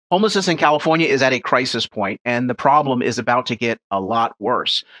Homelessness in California is at a crisis point, and the problem is about to get a lot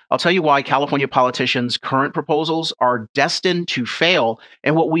worse. I'll tell you why California politicians' current proposals are destined to fail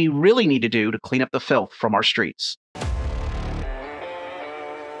and what we really need to do to clean up the filth from our streets.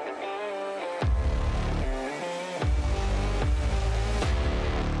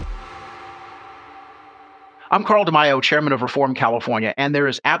 I'm Carl DeMaio, chairman of Reform California, and there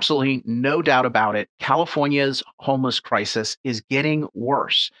is absolutely no doubt about it. California's homeless crisis is getting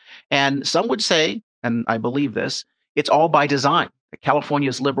worse. And some would say, and I believe this, it's all by design.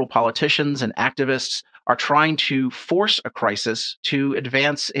 California's liberal politicians and activists are trying to force a crisis to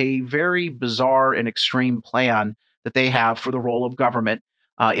advance a very bizarre and extreme plan that they have for the role of government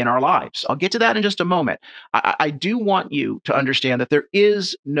in our lives. I'll get to that in just a moment. I do want you to understand that there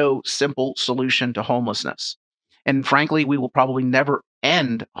is no simple solution to homelessness. And frankly, we will probably never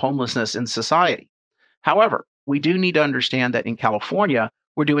end homelessness in society. However, we do need to understand that in California,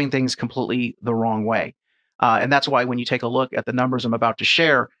 we're doing things completely the wrong way. And that's why when you take a look at the numbers I'm about to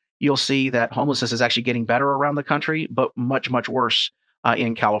share, you'll see that homelessness is actually getting better around the country, but much, much worse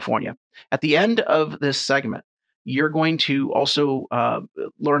in California. At the end of this segment, you're going to also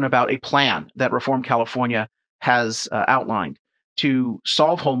learn about a plan that Reform California has outlined to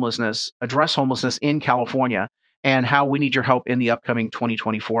solve homelessness, address homelessness in California, and how we need your help in the upcoming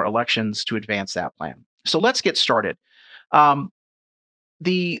 2024 elections to advance that plan. So let's get started. Um,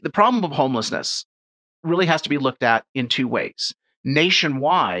 the problem of homelessness really has to be looked at in two ways: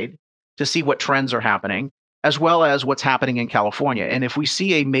 nationwide to see what trends are happening, as well as what's happening in California. And if we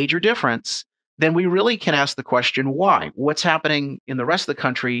see a major difference, then we really can ask the question, why? What's happening in the rest of the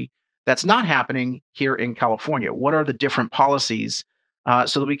country that's not happening here in California? What are the different policies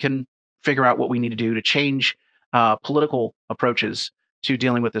so that we can figure out what we need to do to change political approaches to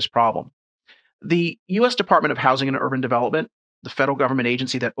dealing with this problem? The U.S. Department of Housing and Urban Development, the federal government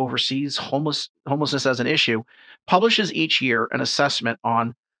agency that oversees homelessness as an issue, publishes each year an assessment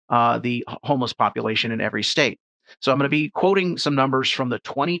on the homeless population in every state. So I'm going to be quoting some numbers from the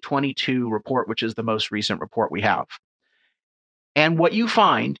 2022 report, which is the most recent report we have. And what you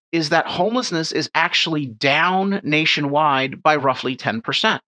find is that homelessness is actually down nationwide by roughly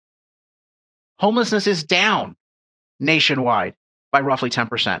 10%. Homelessness is down nationwide by roughly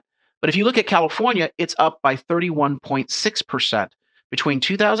 10%. But if you look at California, it's up by 31.6% between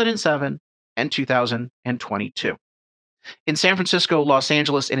 2007 and 2022. In San Francisco, Los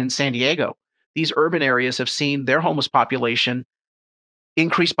Angeles, and in San Diego, these urban areas have seen their homeless population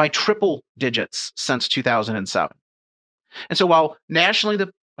increase by triple digits since 2007. And so while nationally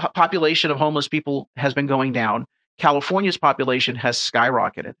the population of homeless people has been going down, California's population has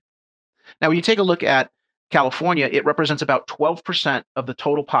skyrocketed. Now, when you take a look at California, it represents about 12% of the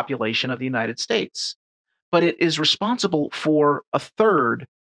total population of the United States, but it is responsible for a third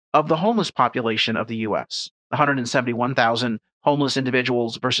of the homeless population of the US, 171,000 homeless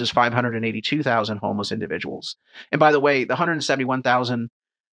individuals versus 582,000 homeless individuals. And by the way, the 171,000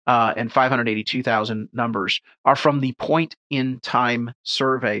 and 582,000 numbers are from the point in time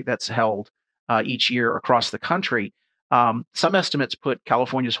survey that's held each year across the country. Some estimates put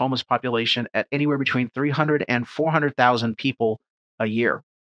California's homeless population at anywhere between 300 and 400,000 people a year.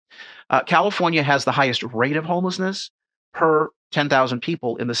 California has the highest rate of homelessness per 10,000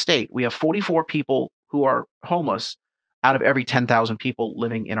 people in the state. We have 44 people who are homeless out of every 10,000 people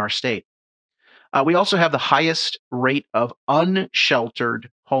living in our state. We also have the highest rate of unsheltered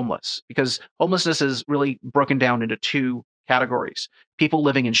homeless, because homelessness is really broken down into two categories: people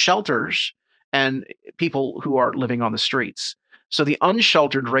living in shelters and people who are living on the streets. So the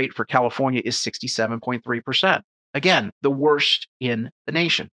unsheltered rate for California is 67.3%. Again, the worst in the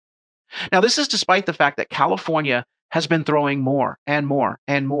nation. Now, this is despite the fact that California has been throwing more and more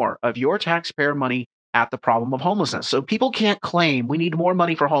and more of your taxpayer money at the problem of homelessness. So people can't claim we need more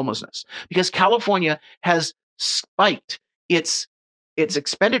money for homelessness, because California has spiked its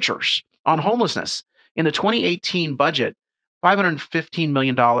expenditures on homelessness. In the 2018 budget, $515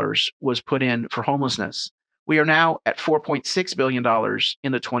 million was put in for homelessness. We are now at $4.6 billion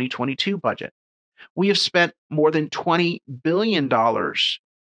in the 2022 budget. We have spent more than $20 billion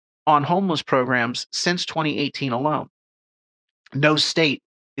on homeless programs since 2018 alone. No state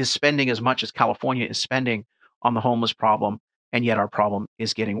is spending as much as California is spending on the homeless problem, and yet our problem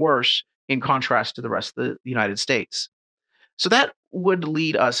is getting worse in contrast to the rest of the United States. So that would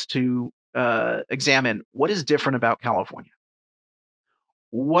lead us to examine what is different about California.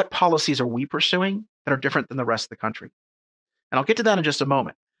 What policies are we pursuing that are different than the rest of the country? And I'll get to that in just a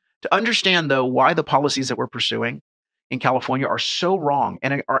moment. To understand, though, why the policies that we're pursuing in California are so wrong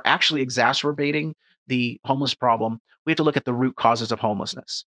and are actually exacerbating the homeless problem, we have to look at the root causes of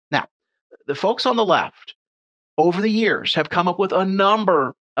homelessness. Now, the folks on the left over the years have come up with a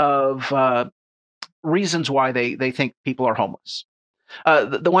number of reasons why they think people are homeless.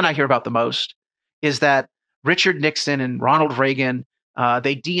 The one I hear about the most is that Richard Nixon and Ronald Reagan,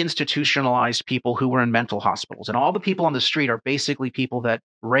 they deinstitutionalized people who were in mental hospitals, and all the people on the street are basically people that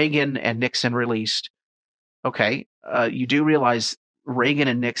Reagan and Nixon released. Okay, you do realize Reagan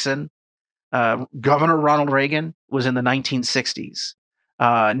and Nixon, Governor Ronald Reagan was in the 1960s.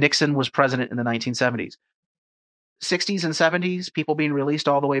 Nixon was president in the 1970s. 60s and 70s, people being released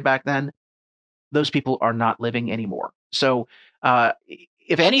all the way back then, those people are not living anymore. So,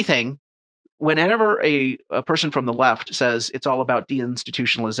 if anything, whenever a person from the left says it's all about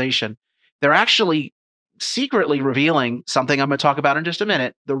deinstitutionalization, they're actually secretly revealing something I'm going to talk about in just a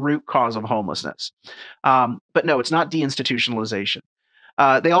minute, the root cause of homelessness. But no, it's not deinstitutionalization.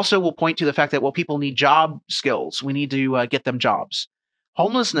 They also will point to the fact that, well, people need job skills. We need to get them jobs.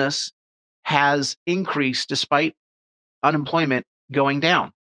 Homelessness has increased despite unemployment going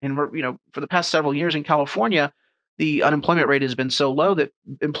down. And for the past several years in California, the unemployment rate has been so low that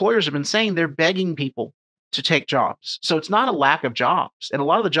employers have been saying they're begging people to take jobs. So it's not a lack of jobs, and a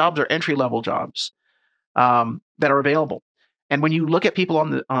lot of the jobs are entry level jobs that are available. And when you look at people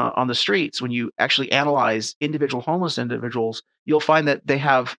on the streets, when you actually analyze individual homeless individuals, you'll find that they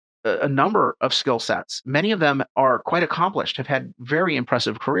have a number of skill sets. Many of them are quite accomplished, have had very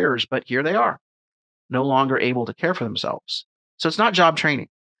impressive careers, but here they are, no longer able to care for themselves. So it's not job training.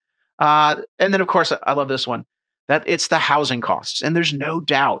 And then, of course, I love this one, that it's the housing costs. And there's no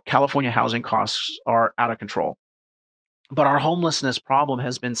doubt California housing costs are out of control. But our homelessness problem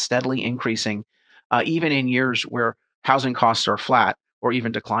has been steadily increasing, even in years where housing costs are flat or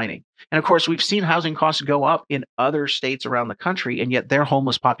even declining. And of course, we've seen housing costs go up in other states around the country, and yet their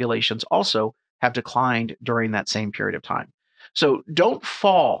homeless populations also have declined during that same period of time. So don't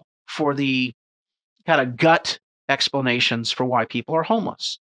fall for the kind of gut explanations for why people are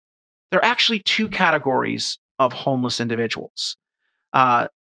homeless. There are actually two categories of homeless individuals. Uh,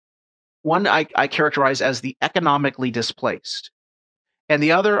 One I characterize as the economically displaced, and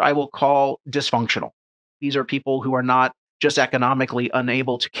the other I will call dysfunctional. These are people who are not just economically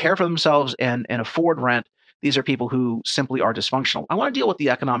unable to care for themselves and afford rent. These are people who simply are dysfunctional. I want to deal with the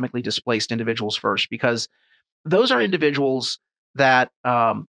economically displaced individuals first because those are individuals that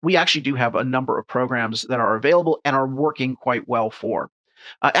we actually do have a number of programs that are available and are working quite well for.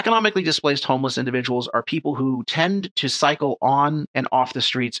 Economically displaced homeless individuals are people who tend to cycle on and off the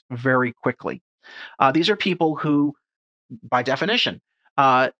streets very quickly. These are people who, by definition,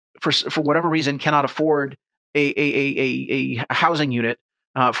 uh, for whatever reason, cannot afford a housing unit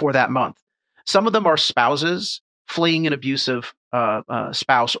for that month. Some of them are spouses fleeing an abusive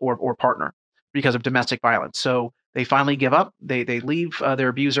spouse or partner because of domestic violence. So they finally give up. They leave their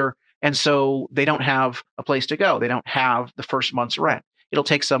abuser, and so they don't have a place to go. They don't have the first month's rent. It'll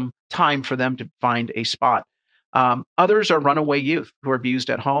take some time for them to find a spot. Others are runaway youth who are abused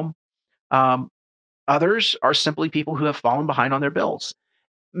at home. Um, Others are simply people who have fallen behind on their bills.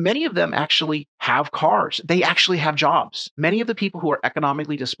 Many of them actually have cars. They actually have jobs. Many of the people who are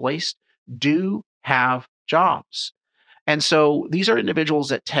economically displaced do have jobs. And so these are individuals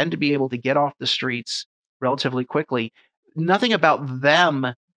that tend to be able to get off the streets relatively quickly. Nothing about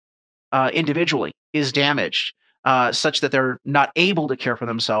them individually is damaged such that they're not able to care for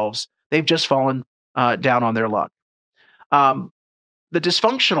themselves. They've just fallen down on their luck. Um, the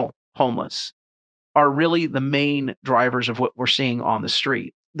dysfunctional homeless are really the main drivers of what we're seeing on the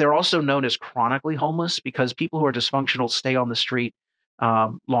street. They're also known as chronically homeless because people who are dysfunctional stay on the street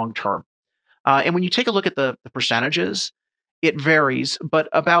long term. And when you take a look at the percentages, it varies, but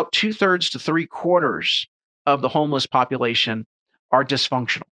about two-thirds to three-quarters of the homeless population are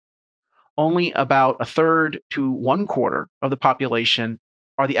dysfunctional. Only about a third to one quarter of the population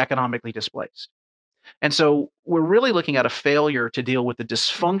are the economically displaced. And so we're really looking at a failure to deal with the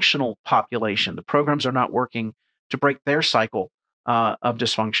dysfunctional population. The programs are not working to break their cycle of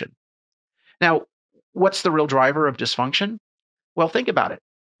dysfunction. Now, what's the real driver of dysfunction? Well, think about it.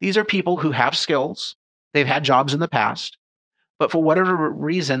 These are people who have skills, they've had jobs in the past, but for whatever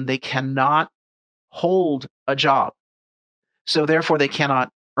reason, they cannot hold a job. So therefore, they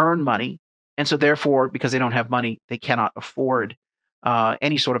cannot earn money. And so therefore, because they don't have money, they cannot afford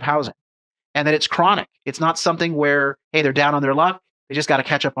any sort of housing, and that it's chronic. It's not something where, hey, they're down on their luck. They just got to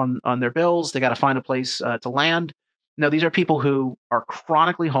catch up on their bills. They got to find a place to land. No, these are people who are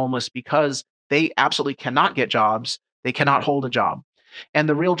chronically homeless because they absolutely cannot get jobs. They cannot hold a job. And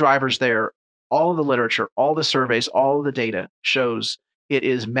the real drivers there, all of the literature, all the surveys, all of the data shows it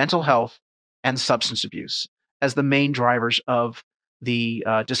is mental health and substance abuse as the main drivers of the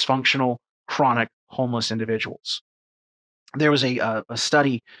dysfunctional, chronic homeless individuals. There was a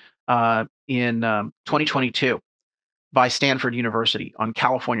study in 2022 by Stanford University on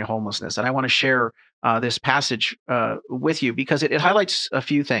California homelessness. And I want to share this passage with you because it highlights a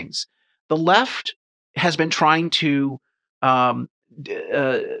few things. The left has been trying to um,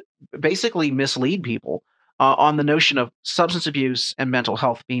 basically mislead people on the notion of substance abuse and mental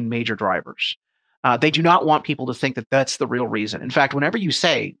health being major drivers. They do not want people to think that that's the real reason. In fact, whenever you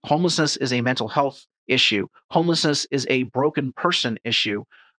say homelessness is a mental health issue, homelessness is a broken person issue,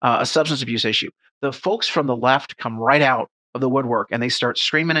 a substance abuse issue, the folks from the left come right out of the woodwork and they start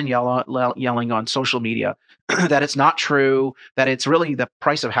screaming and yelling on social media that it's not true, that it's really the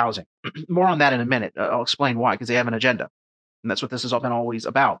price of housing. More on that in a minute. I'll explain why, because they have an agenda. And that's what this has all been always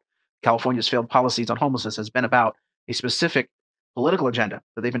about. California's failed policies on homelessness has been about a specific political agenda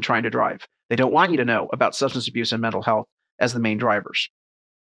that they've been trying to drive. They don't want you to know about substance abuse and mental health as the main drivers.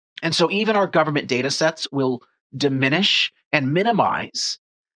 And so even our government data sets will diminish and minimize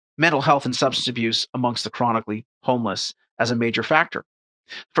mental health and substance abuse amongst the chronically homeless as a major factor.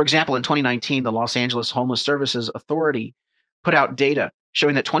 For example, in 2019, the Los Angeles Homeless Services Authority put out data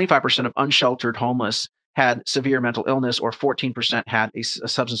showing that 25% of unsheltered homeless had severe mental illness or 14% had a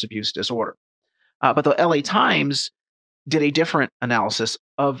substance abuse disorder. But the LA Times did a different analysis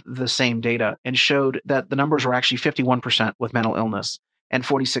of the same data and showed that the numbers were actually 51% with mental illness and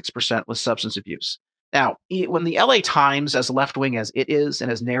 46% with substance abuse. Now, when the LA Times, as left wing as it is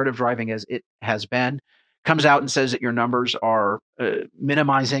and as narrative driving as it has been, comes out and says that your numbers are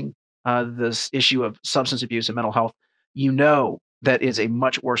minimizing this issue of substance abuse and mental health, you know that is a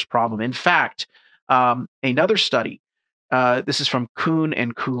much worse problem. In fact, another study, this is from Kuhn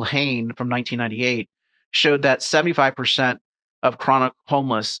and Kulhane from 1998, showed that 75% of chronic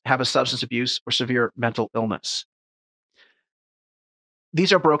homeless have a substance abuse or severe mental illness.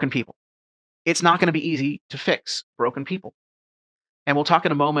 These are broken people. It's not going to be easy to fix broken people. And we'll talk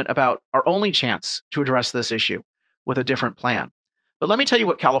in a moment about our only chance to address this issue with a different plan. But let me tell you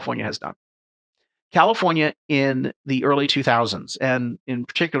what California has done. California in the early 2000s, and in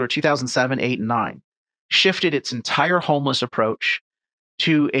particular 2007, 8, and 9, shifted its entire homeless approach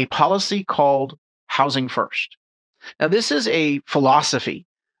to a policy called housing first. Now, this is a philosophy,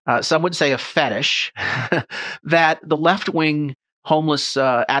 some would say a fetish, that the left wing homeless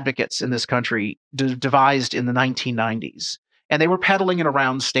advocates in this country devised in the 1990s. And they were peddling it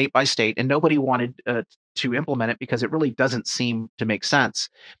around state by state, and nobody wanted to implement it because it really doesn't seem to make sense.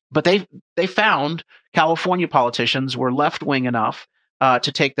 But they found California politicians were left wing enough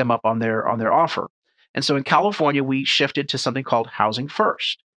to take them up on their offer. And so in California, we shifted to something called housing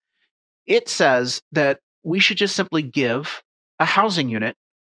first. It says that we should just simply give a housing unit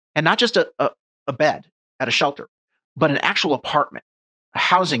and not just a bed at a shelter, but an actual apartment, a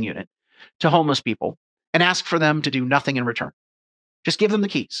housing unit to homeless people and ask for them to do nothing in return. Just give them the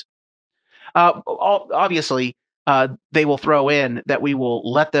keys. Obviously, they will throw in that we will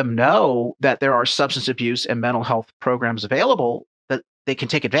let them know that there are substance abuse and mental health programs available that they can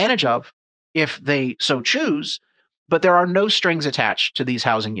take advantage of if they so choose, but there are no strings attached to these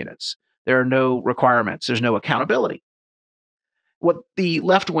housing units. There are no requirements. There's no accountability. What the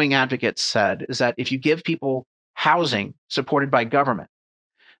left wing advocates said is that if you give people housing supported by government,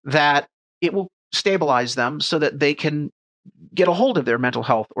 that it will stabilize them so that they can get a hold of their mental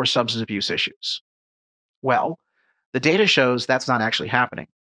health or substance abuse issues. Well, the data shows that's not actually happening.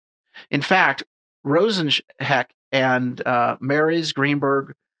 In fact, Rosenheck and Maris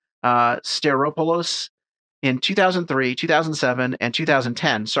Greenberg Steropoulos in 2003, 2007, and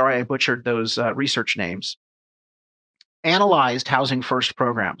 2010, sorry I butchered those research names, analyzed Housing First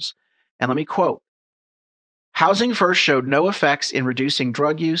programs. And let me quote, Housing First showed no effects in reducing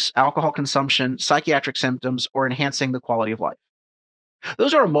drug use, alcohol consumption, psychiatric symptoms, or enhancing the quality of life.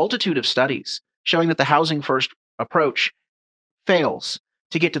 Those are a multitude of studies showing that the Housing First approach fails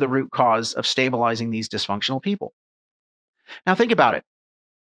to get to the root cause of stabilizing these dysfunctional people. Now think about it.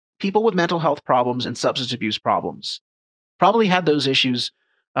 People with mental health problems and substance abuse problems probably had those issues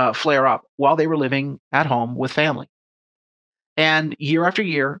flare up while they were living at home with family. And year after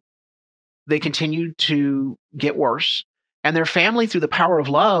year, they continued to get worse, and their family, through the power of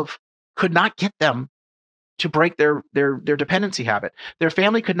love, could not get them to break their dependency habit. Their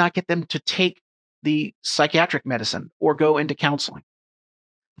family could not get them to take the psychiatric medicine or go into counseling.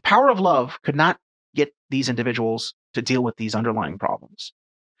 The power of love could not get these individuals to deal with these underlying problems.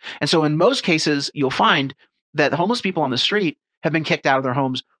 And so in most cases, you'll find that homeless people on the street have been kicked out of their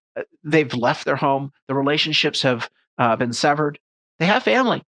homes. They've left their home. The relationships have been severed. They have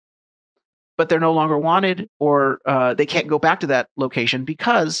family, but they're no longer wanted, or they can't go back to that location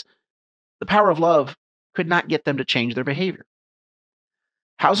because the power of love could not get them to change their behavior.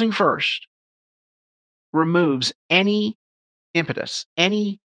 Housing First removes any impetus,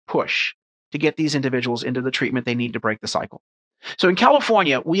 any push to get these individuals into the treatment they need to break the cycle. So in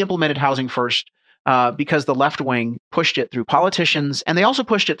California, we implemented Housing First because the left wing pushed it through politicians, and they also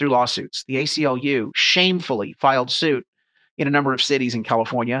pushed it through lawsuits. The ACLU shamefully filed suit in a number of cities in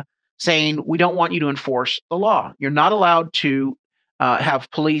California saying, we don't want you to enforce the law. You're not allowed to have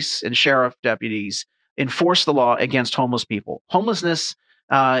police and sheriff deputies enforce the law against homeless people. Homelessness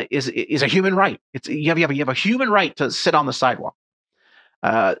is a human right. You have a human right to sit on the sidewalk.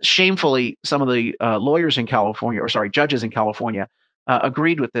 Shamefully, some of the lawyers in California, or sorry, judges in California,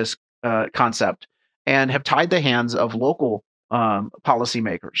 agreed with this concept and have tied the hands of local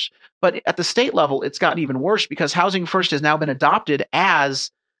policymakers. But at the state level, it's gotten even worse because Housing First has now been adopted as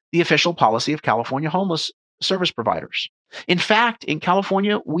the official policy of California homeless service providers. In fact, in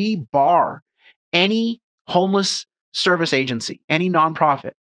California, we bar any homeless service agency, any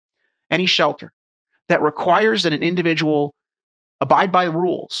nonprofit, any shelter that requires that an individual abide by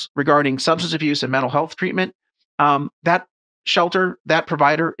rules regarding substance abuse and mental health treatment. That shelter, that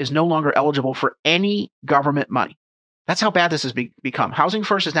provider is no longer eligible for any government money. That's how bad this has become. Housing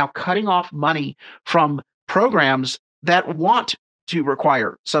First is now cutting off money from programs that want to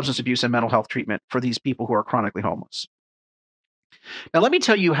require substance abuse and mental health treatment for these people who are chronically homeless. Now, let me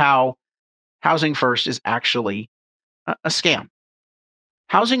tell you how Housing First is actually a scam.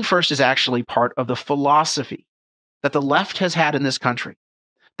 Housing First is actually part of the philosophy that the left has had in this country,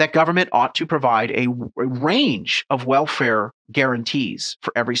 that government ought to provide a range of welfare guarantees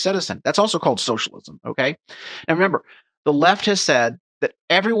for every citizen. That's also called socialism, okay? And remember, the left has said that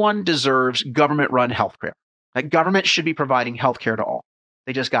everyone deserves government-run healthcare, that government should be providing healthcare to all.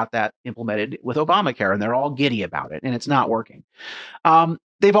 They just got that implemented with Obamacare, and they're all giddy about it, and it's not working.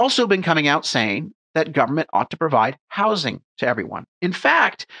 They've also been coming out saying that government ought to provide housing to everyone. In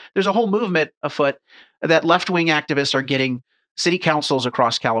fact, there's a whole movement afoot that left-wing activists are getting city councils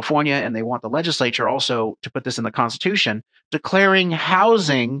across California, and they want the legislature also to put this in the Constitution, declaring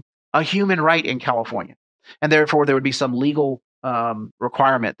housing a human right in California. And therefore, there would be some legal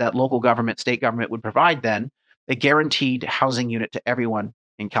requirement that local government, state government would provide then a guaranteed housing unit to everyone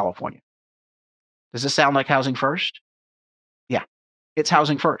in California. Does this sound like Housing First? Yeah, it's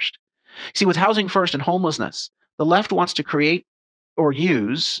Housing First. See, with Housing First and homelessness, the left wants to create or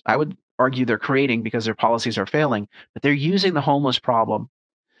use, I would argue they're creating because their policies are failing, but they're using the homeless problem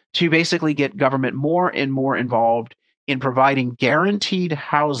to basically get government more and more involved in providing guaranteed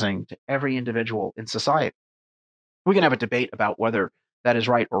housing to every individual in society. We can have a debate about whether that is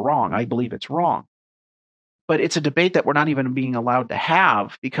right or wrong. I believe it's wrong. But it's a debate that we're not even being allowed to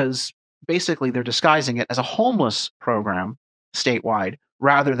have because basically they're disguising it as a homeless program statewide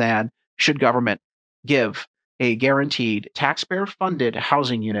rather than should government give a guaranteed taxpayer-funded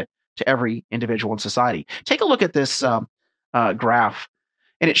housing unit to every individual in society. Take a look at this graph,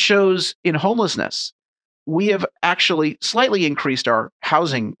 and it shows in homelessness, we have actually slightly increased our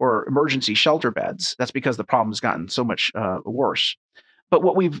housing or emergency shelter beds. That's because the problem has gotten so much worse. But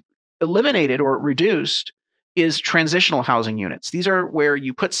what we've eliminated or reduced is transitional housing units. These are where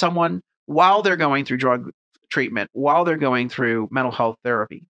you put someone while they're going through drug treatment, while they're going through mental health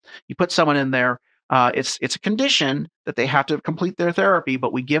therapy. You put someone in there. It's a condition that they have to complete their therapy,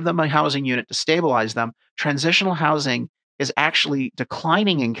 but we give them a housing unit to stabilize them. Transitional housing is actually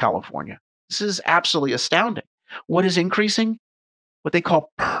declining in California. This is absolutely astounding. What is increasing? What they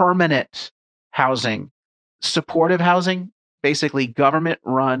call permanent housing, supportive housing, basically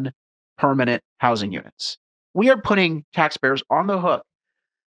government-run permanent housing units. We are putting taxpayers on the hook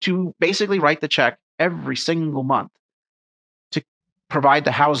to basically write the check every single month to provide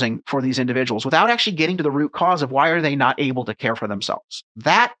the housing for these individuals without actually getting to the root cause of why are they not able to care for themselves.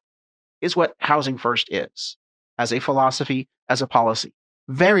 That is what Housing First is, as a philosophy, as a policy.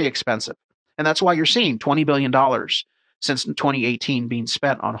 Very expensive. And that's why you're seeing $20 billion since 2018 being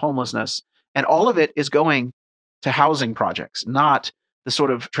spent on homelessness. And all of it is going to housing projects, not the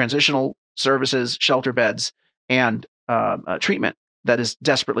sort of transitional services, shelter beds, and treatment that is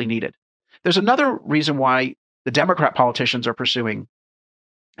desperately needed. There's another reason why the Democrat politicians are pursuing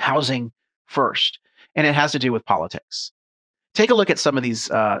Housing First, and it has to do with politics. Take a look at some of these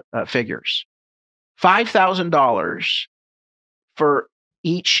figures. $5,000 for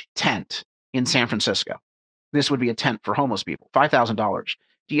each tent in San Francisco. This would be a tent for homeless people, $5,000.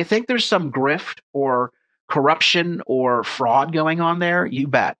 Do you think there's some grift or corruption or fraud going on there? You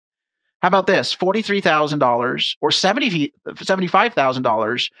bet. How about this? $43,000 or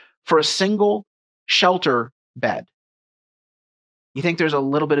 $75,000 for a single shelter bed. You think there's a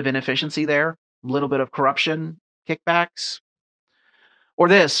little bit of inefficiency there? A little bit of corruption, kickbacks? Or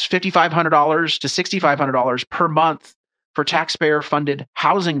this $5,500 to $6,500 per month for taxpayer funded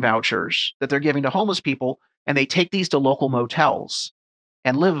housing vouchers that they're giving to homeless people. And they take these to local motels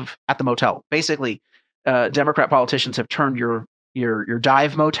and live at the motel. Basically, Democrat politicians have turned your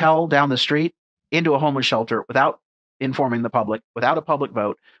dive motel down the street into a homeless shelter without informing the public, without a public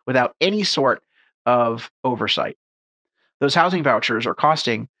vote, without any sort of oversight. Those housing vouchers are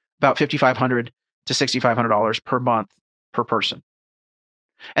costing about $5,500 to $6,500 per month per person.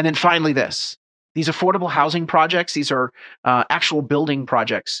 And then finally, these affordable housing projects, these are actual building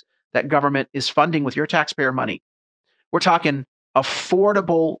projects that government is funding with your taxpayer money. We're talking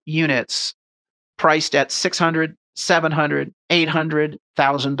affordable units priced at $600,000, $700,000,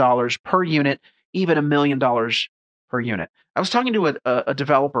 $800,000 per unit, even $1 million per unit. I was talking to a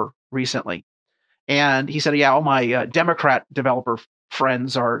developer recently, and he said, "Yeah, all my Democrat developer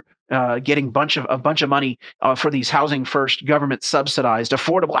friends are getting a bunch of money for these housing first, government subsidized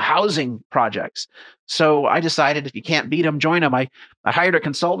affordable housing projects." So I decided, if you can't beat them, join them. I hired a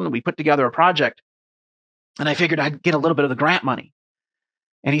consultant. We put together a project, and I figured I'd get a little bit of the grant money.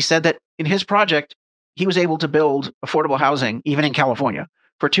 And he said that in his project, he was able to build affordable housing, even in California,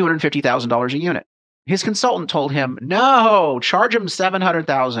 for $250,000 a unit. His consultant told him, "No, charge them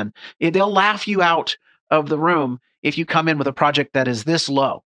 $700,000. They'll laugh you out of the room if you come in with a project that is this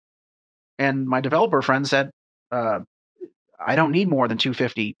low." And my developer friend said, "I don't need more than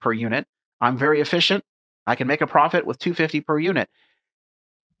 $250 per unit. I'm very efficient. I can make a profit with $250 per unit."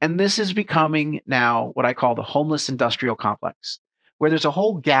 And this is becoming now what I call the homeless industrial complex, where there's a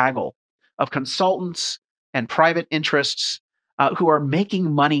whole gaggle of consultants and private interests who are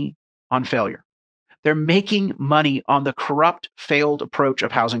making money on failure. They're making money on the corrupt, failed approach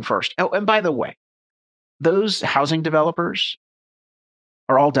of housing first. Oh, and by the way, those housing developers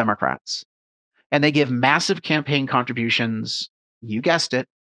are all Democrats, and they give massive campaign contributions, you guessed it,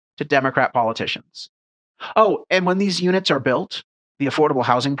 to Democrat politicians. Oh, and when these units are built, the affordable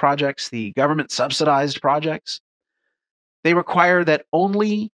housing projects, the government subsidized projects, they require that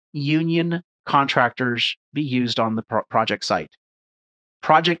only union contractors be used on the project site.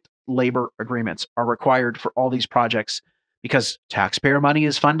 Project labor agreements are required for all these projects because taxpayer money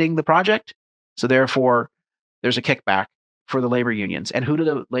is funding the project. So therefore, there's a kickback for the labor unions. And who do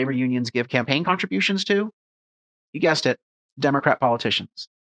the labor unions give campaign contributions to? You guessed it, Democrat politicians.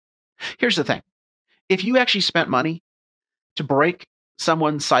 Here's the thing. If you actually spent money to break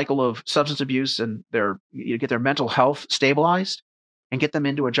someone's cycle of substance abuse and get their mental health stabilized and get them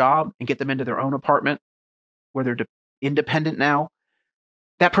into a job and get them into their own apartment where they're independent now,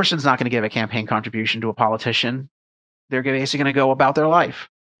 that person's not going to give a campaign contribution to a politician. They're basically going to go about their life,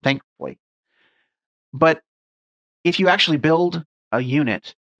 thankfully. But if you actually build a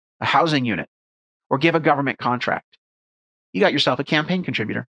unit, a housing unit, or give a government contract, you got yourself a campaign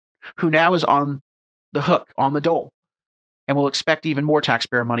contributor who now is on the hook, on the dole, and will expect even more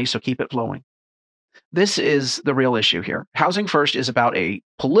taxpayer money, so keep it flowing. This is the real issue here. Housing first is about a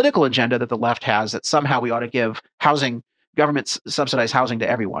political agenda that the left has, that somehow we ought to give housing, government subsidized housing to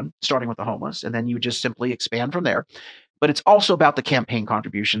everyone, starting with the homeless, and then you just simply expand from there. But it's also about the campaign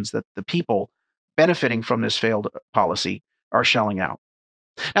contributions that the people benefiting from this failed policy are shelling out.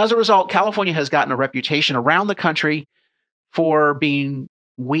 As a result, California has gotten a reputation around the country for being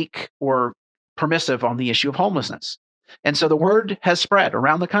weak or permissive on the issue of homelessness. And so the word has spread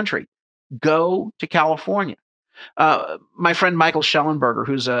around the country. Go to California. My friend Michael Schellenberger,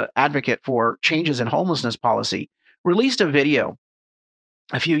 who's an advocate for changes in homelessness policy, released a video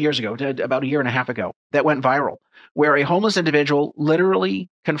a few years ago, about a year and a half ago, that went viral, where a homeless individual literally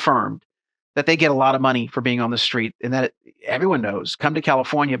confirmed that they get a lot of money for being on the street, and that everyone knows, come to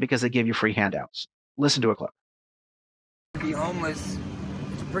California because they give you free handouts. Listen to a clip. Be homeless,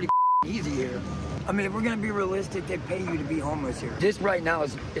 it's pretty easy here. I mean, if we're gonna be realistic, they pay you to be homeless here. This right now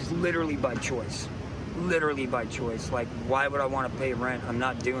is literally by choice. Literally by choice. Like, why would I want to pay rent? I'm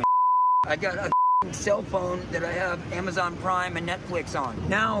not doing I got a cell phone that I have Amazon Prime and Netflix on.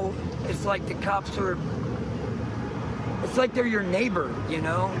 Now, it's like the cops are, it's like they're your neighbor, you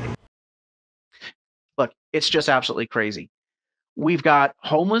know? Look, it's just absolutely crazy. We've got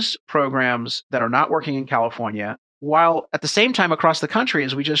homeless programs that are not working in California, while at the same time across the country,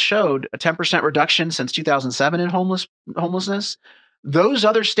 as we just showed, a 10% reduction since 2007 in homelessness. Those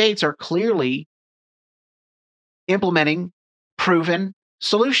other states are clearly implementing proven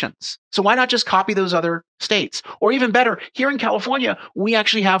solutions. So why not just copy those other states? Or even better, here in California, we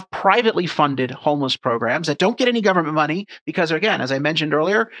actually have privately funded homeless programs that don't get any government money because, again, as I mentioned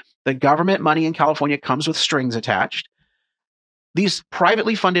earlier, the government money in California comes with strings attached. These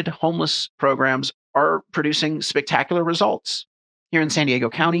privately funded homeless programs are producing spectacular results. Here in San Diego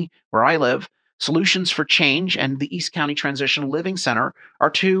County, where I live, Solutions for Change and the East County Transitional Living Center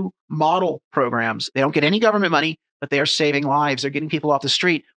are two model programs. They don't get any government money, but they are saving lives. They're getting people off the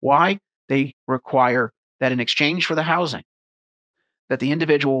street. Why? They require that in exchange for the housing, that the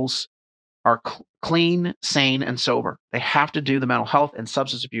individuals are clean, sane, and sober. They have to do the mental health and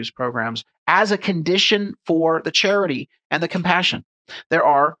substance abuse programs as a condition for the charity and the compassion. There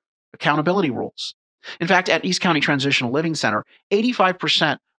are accountability rules. In fact, at East County Transitional Living Center,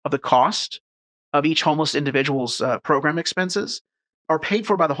 85% of the cost of each homeless individual's program expenses are paid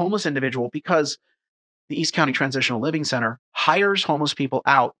for by the homeless individual because the East County Transitional Living Center hires homeless people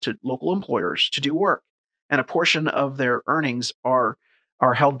out to local employers to do work, and a portion of their earnings are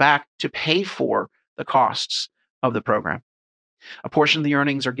held back to pay for the costs of the program. A portion of the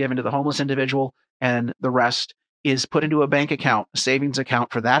earnings are given to the homeless individual, and the rest is put into a bank account, a savings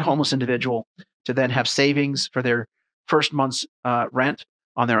account for that homeless individual to then have savings for their first month's rent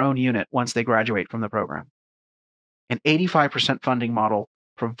on their own unit once they graduate from the program. An 85% funding model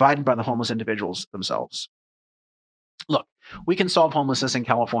provided by the homeless individuals themselves. Look, we can solve homelessness in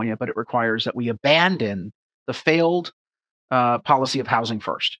California, but it requires that we abandon the failed policy of housing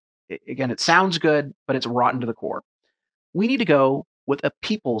first. Again, it sounds good, but it's rotten to the core. We need to go with a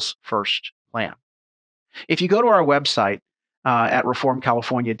people's first plan. If you go to our website at Reform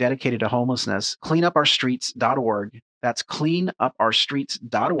California dedicated to homelessness, cleanupourstreets.org, that's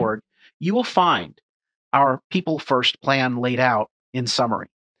cleanupourstreets.org, you will find our people first plan laid out in summary.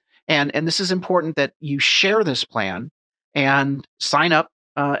 And this is important that you share this plan and sign up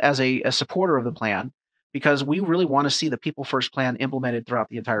as a supporter of the plan, because we really want to see the People First plan implemented throughout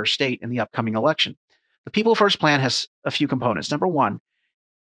the entire state in the upcoming election. The People First plan has a few components. Number one,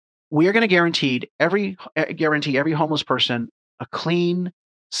 we are going to guarantee every homeless person a clean,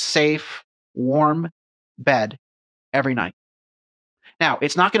 safe, warm bed every night. Now,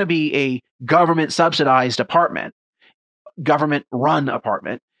 it's not going to be a government subsidized apartment, government run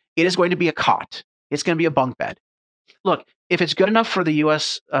apartment. It is going to be a cot. It's going to be a bunk bed. Look, if it's good enough for the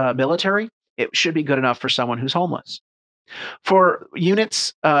U.S. Military, it should be good enough for someone who's homeless. For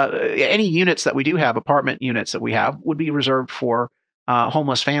units, any units that we do have, apartment units that we have, would be reserved for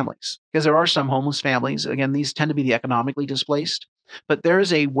homeless families, because there are some homeless families. Again, these tend to be the economically displaced, but there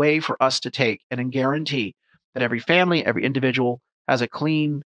is a way for us to take and guarantee that every family, every individual has a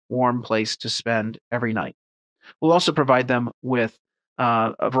clean, warm place to spend every night. We'll also provide them with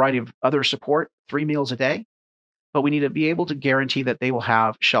a variety of other support, 3 meals a day, but we need to be able to guarantee that they will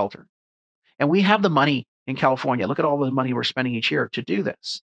have shelter. And we have the money in California. Look at all the money we're spending each year to do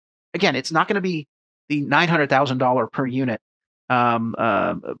this. Again, it's not going to be the $900,000 per unit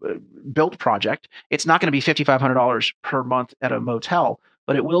built project. It's not going to be $5,500 per month at a motel,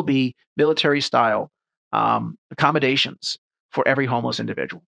 but it will be military-style accommodations for every homeless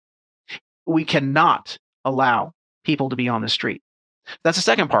individual. We cannot allow people to be on the street. That's the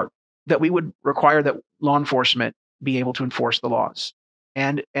second part, that we would require that law enforcement be able to enforce the laws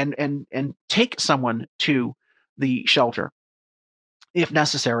and take someone to the shelter, if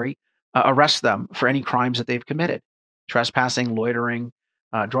necessary, arrest them for any crimes that they've committed: trespassing, loitering,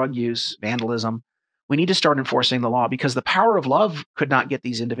 drug use, vandalism. We need to start enforcing the law, because the power of love could not get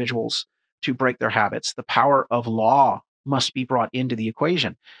these individuals to break their habits. The power of law must be brought into the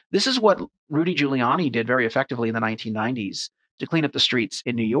equation. This is what Rudy Giuliani did very effectively in the 1990s to clean up the streets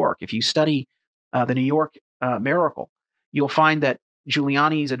in New York. If you study the New York miracle, you'll find that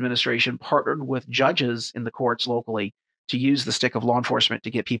Giuliani's administration partnered with judges in the courts locally to use the stick of law enforcement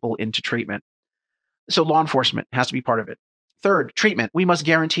to get people into treatment. So law enforcement has to be part of it. Third, treatment. We must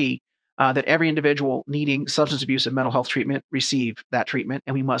guarantee that every individual needing substance abuse and mental health treatment receive that treatment,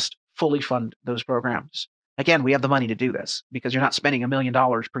 and we must fully fund those programs. Again, we have the money to do this, because you're not spending $1 million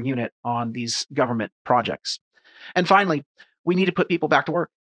per unit on these government projects. And finally, we need to put people back to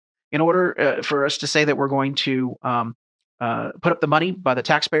work. In order for us to say that we're going to put up the money by the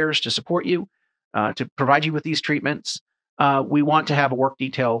taxpayers to support you, to provide you with these treatments, we want to have a work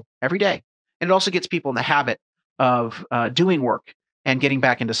detail every day. And it also gets people in the habit of doing work and getting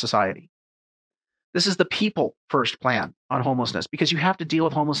back into society. This is the people first plan on homelessness, because you have to deal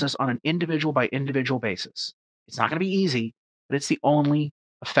with homelessness on an individual by individual basis. It's not going to be easy, but it's the only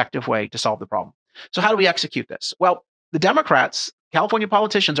effective way to solve the problem. So how do we execute this? Well, the Democrats, California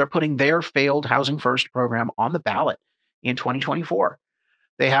politicians, are putting their failed Housing First program on the ballot in 2024.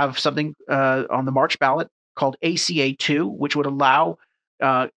 They have something on the March ballot called ACA 2, which would allow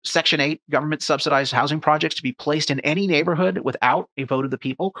Section 8 government subsidized housing projects to be placed in any neighborhood without a vote of the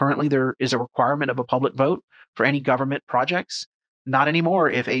people. Currently, there is a requirement of a public vote for any government projects. Not anymore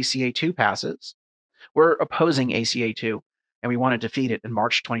if ACA 2 passes. We're opposing ACA 2, and we want to defeat it in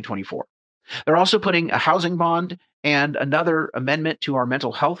March 2024. They're also putting a housing bond and another amendment to our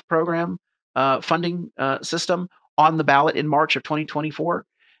mental health program funding system on the ballot in March of 2024.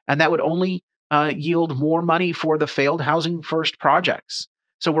 And that would only yield more money for the failed Housing First projects.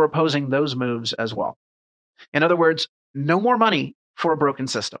 So we're opposing those moves as well. In other words, no more money for a broken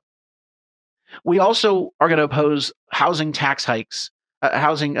system. We also are going to oppose housing tax hikes,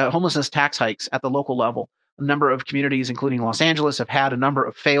 homelessness tax hikes at the local level. A number of communities, including Los Angeles, have had a number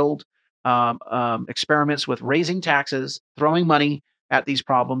of failed experiments with raising taxes, throwing money at these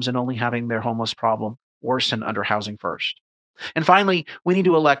problems, and only having their homeless problem worsen under Housing First. And finally, we need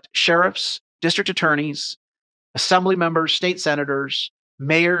to elect sheriffs, district attorneys, assembly members, state senators,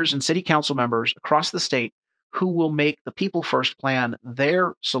 mayors, and city council members across the state who will make the People First plan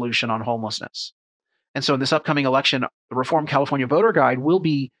their solution on homelessness. And so in this upcoming election, the Reform California Voter Guide will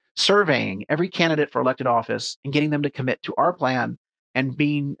be surveying every candidate for elected office and getting them to commit to our plan and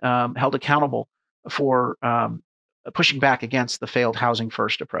being held accountable for pushing back against the failed Housing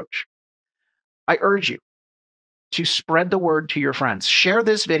First approach. I urge you to spread the word to your friends. Share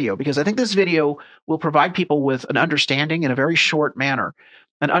this video because I think this video will provide people with an understanding in a very short manner,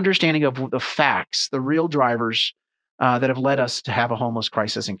 an understanding of the facts, the real drivers that have led us to have a homeless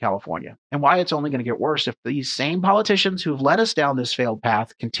crisis in California, and why it's only going to get worse if these same politicians who've led us down this failed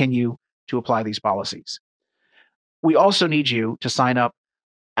path continue to apply these policies. We also need you to sign up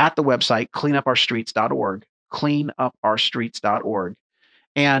at the website cleanupourstreets.org, cleanupourstreets.org,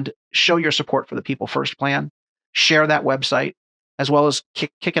 and show your support for the People First plan. Share that website, as well as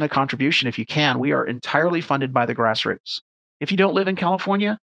kick in a contribution if you can. We are entirely funded by the grassroots. If you don't live in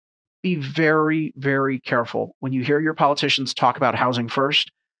California, be very, very careful when you hear your politicians talk about Housing First.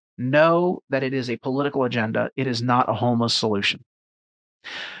 Know that it is a political agenda. It is not a homeless solution.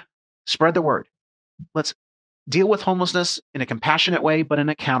 Spread the word. Let's deal with homelessness in a compassionate way, but in an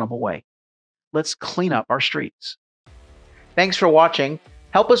accountable way. Let's clean up our streets. Thanks for watching.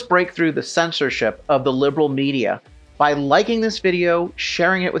 Help us break through the censorship of the liberal media by liking this video,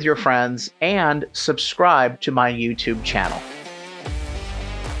 sharing it with your friends, and subscribe to my YouTube channel.